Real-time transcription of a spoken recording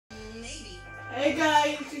Hey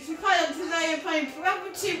guys, if you play on today, I'm playing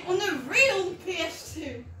parappa 2 on the real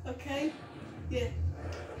ps2, okay? Yeah.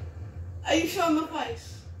 Are you showing my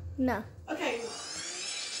face? No. Okay.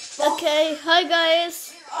 Okay, hi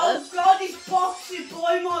guys. Oh god, this box is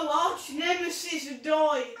by my arch nemesis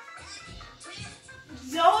died.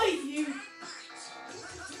 Die, you.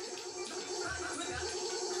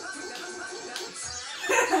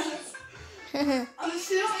 I'm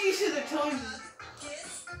still not used to the timing.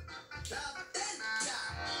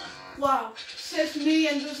 Wow, says me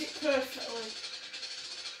and does it perfectly.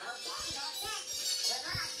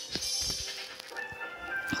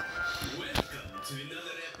 Welcome to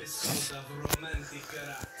another episode of Romantic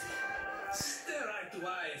Karate. Stare eye to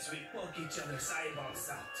eye as we poke each other's eyeballs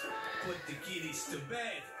out. Put the kiddies to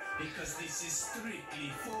bed because this is strictly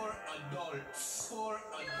for adults. For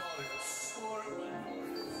adults. For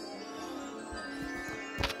adults.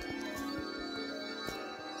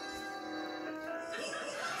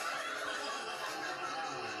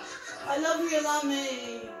 I love you,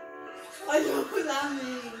 Lammy. I love you,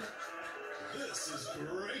 Lammy. This is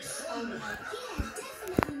great fun. Yeah,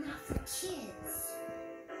 definitely not for kids.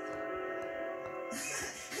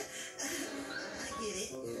 I get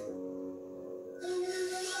it.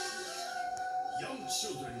 Young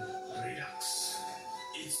children, relax.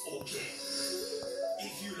 It's okay.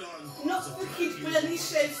 If you learn Not for kids, but at least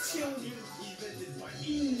says children. invented by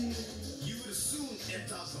me, you will soon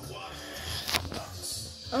enter the water.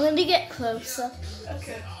 I'm gonna get closer.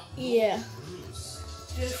 Okay. Yeah.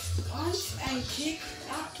 Just punch and kick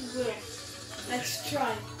at will. Let's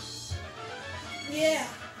try. Yeah,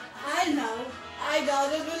 I know. I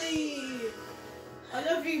gotta believe. I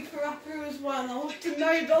love you, parappa, as well. I want to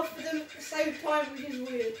marry both of them at the same time, which is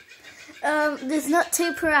weird. There's not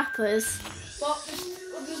two parappas.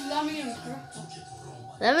 But there's Lammy and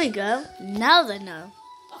parappa. There we go. Now they know.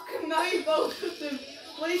 I can marry both of them.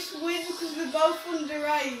 But it's weird because they're both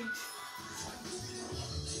underage.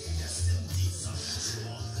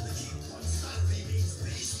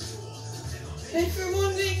 If you're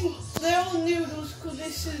wondering, they're all noodles because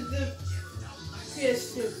this is the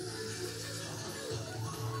PS2.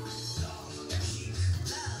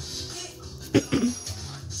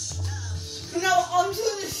 You know, I'm just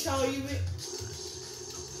going to show you it.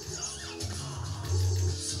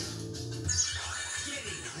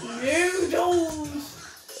 Noodles!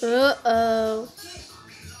 Uh-oh.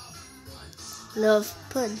 Love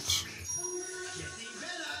punch.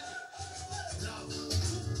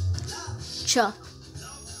 Chop.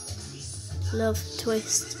 Love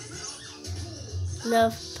twist.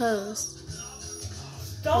 Love pose.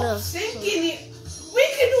 Stop Love singing it! We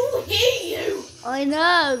can all hear you! I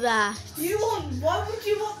know that. Why would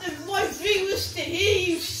you want my viewers to hear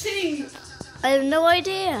you sing? I have no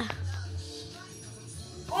idea.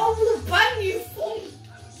 I will ban you from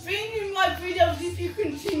viewing my videos if you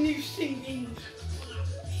continue singing.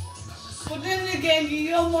 But then again,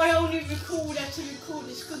 you're my only recorder to record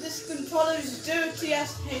this because this controller is dirty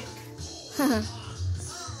as heck.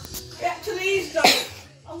 It actually is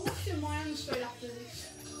though. I'm washing my hands straight after this.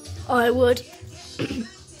 I would.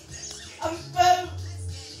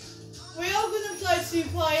 We are going to play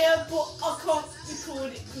 2-player, but I can't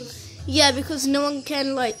record it because Yeah, because no one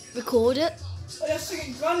can record it. I have to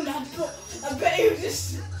get Grandad, but I bet he'll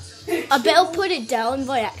just... I bet I'll put it down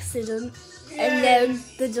by accident. Yeah. And then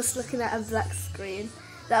they're just looking at a black screen.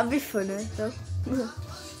 That'd be funny though.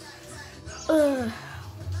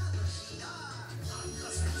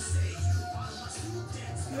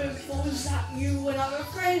 Before that you and I were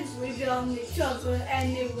friends, we get on each other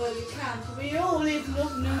anywhere we can. We all live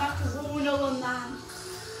love no matter who we know on land.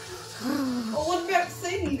 Oh, what about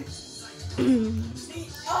things?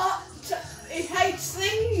 He hates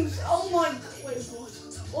things. Oh my god, wait,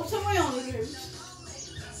 what am I on to do?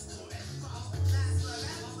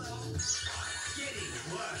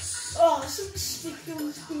 Oh, something sticky on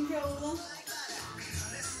this controller.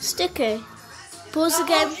 Sticky. Pause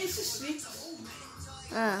again. It's a stick.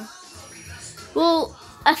 Ah. Well,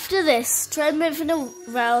 after this, try moving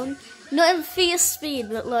around. Not in fierce speed,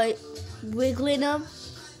 but wiggling them.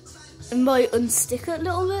 It might unstick it a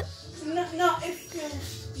little bit. No, it feels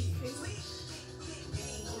sticky.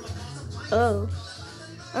 Oh.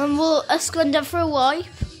 And we'll ask Grandad for a wipe.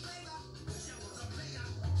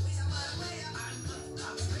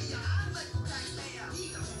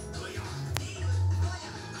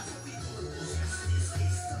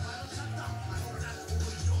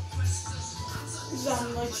 It's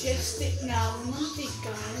on my chest stick now. Romantic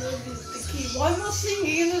guy, love is the key. Why am I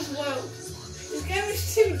singing as well? This game is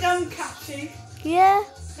too damn catchy Yeah.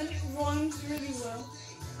 and it rhymes really well.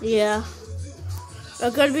 Yeah.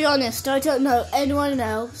 I'm gonna be honest, I don't know anyone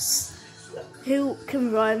else who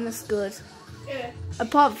can rhyme as good. Yeah.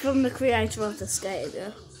 Apart from the creator of this game,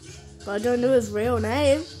 yeah. But I don't know his real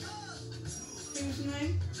name. Whose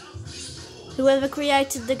name? Whoever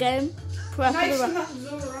created the game. Mason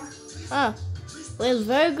Zora. Oh. Well, he's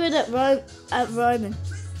very good at rhyming.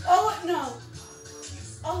 Oh, no.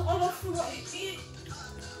 I forgot.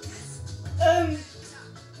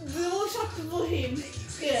 The voice actor for him.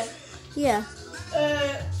 Yeah. Yeah.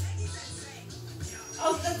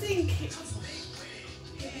 I think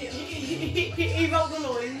he wrote the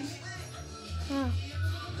lines. Oh.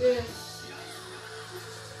 Yeah.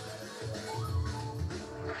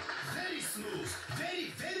 Very smooth,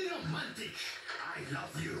 very romantic. I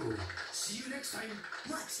love you. See you next time.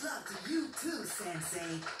 Much love to you too,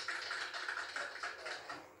 Sensei.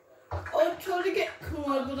 I'll try to get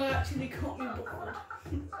cool, but I actually can't be bothered.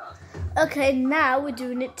 Okay, now we're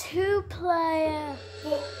doing it 2-player.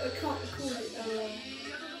 But I can't record it.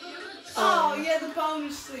 Oh, yeah, the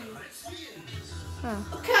bonus thing.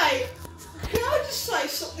 Oh. Okay, can I just say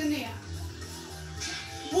something here?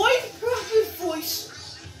 Why is Parappa's voice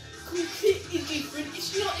completely different?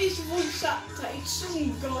 It's not his voice actor, it's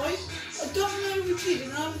some guy. I don't know who it is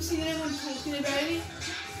and I haven't seen anyone talking about it.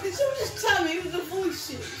 Can someone just tell me who the voice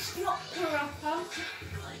is? It's not Parappa.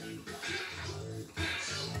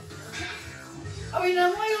 I mean,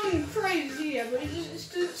 am I going crazy here? But it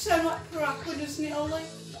doesn't sound like Parappa, doesn't it, Ollie?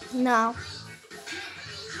 No.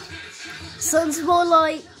 Sounds more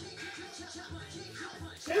like...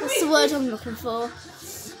 What's the word I'm looking for?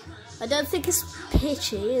 I don't think it's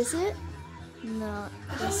pitchy, is it? No.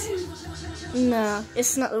 No,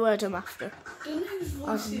 it's not the word I'm after. I don't know whose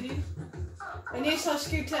voice it is. And yes, I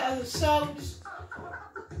scooped out of the songs.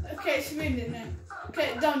 Okay, it's winning now.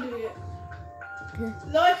 Okay, don't do it. Okay.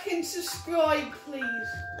 Like and subscribe, please.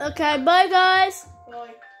 Okay, bye guys.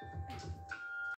 Bye.